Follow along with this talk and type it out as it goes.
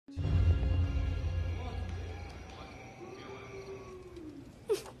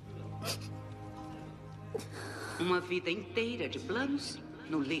Uma vida inteira de planos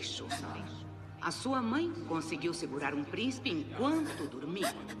no lixo. A sua mãe conseguiu segurar um príncipe enquanto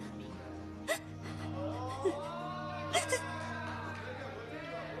dormia.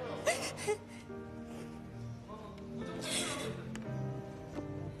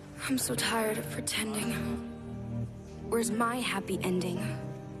 I'm so tired of pretending. Where's my happy ending?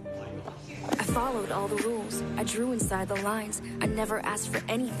 I followed all the rules. I drew inside the lines. I never asked for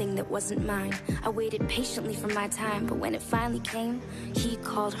anything that wasn't mine. I waited patiently for my time, but when it finally came, he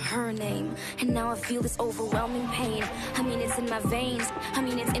called her name. And now I feel this overwhelming pain. I mean, it's in my veins. I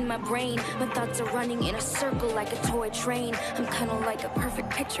mean, it's in my brain. My thoughts are running in a circle like a toy train. I'm kinda like a perfect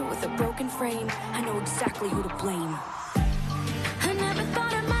picture with a broken frame. I know exactly who to blame. I never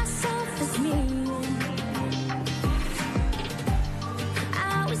thought of myself as me.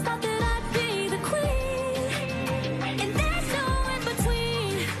 I always thought that I'd be the queen, and there's no in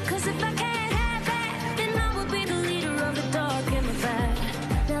between. 'Cause if I can't have that, then I will be the leader of the dark and the bad.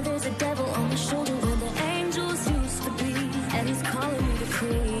 Now there's a devil on my shoulder where the angels used to be, and he's calling me the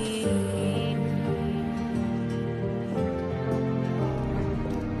queen.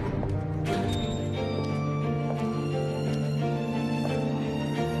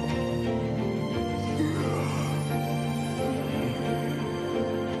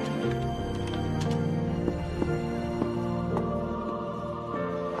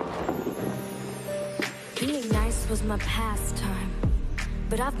 Being nice was my pastime,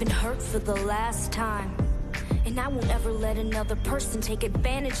 but I've been hurt for the last time. And I won't ever let another person take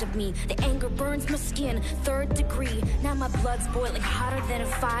advantage of me. The anger burns my skin, 3rd degree. Now my blood's boiling hotter than a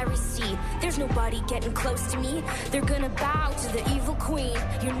fiery sea. There's nobody getting close to me. They're gonna bow to the evil queen.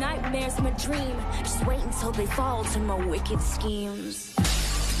 Your nightmare's my dream. Just wait until they fall to my wicked schemes.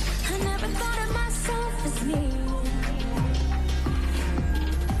 I never thought of myself as me.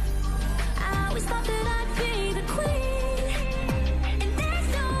 I always thought that I'd be the queen, and there's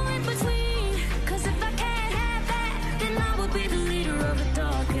no in between. 'Cause if I can't have that, then I will be the leader of the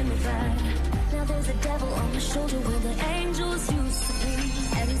dark and the bad. Now there's a devil on my shoulder where the angels used to be,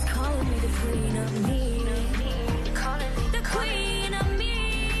 and he's calling me the queen of me. Calling me the queen of me.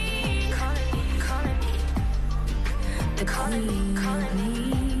 Calling me the queen of me.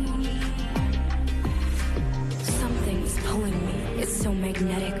 Something's pulling me. It's so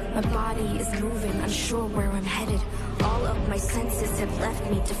magnetic. My body is moving, unsure where I'm headed. All of my senses have left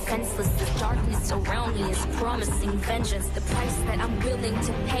me defenseless. The darkness around me is promising vengeance. The price that I'm willing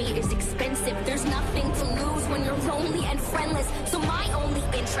to pay is expensive. There's nothing to lose when you're lonely and friendless. So my only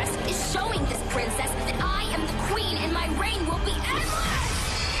interest is showing this princess that I am the queen and my reign will be endless.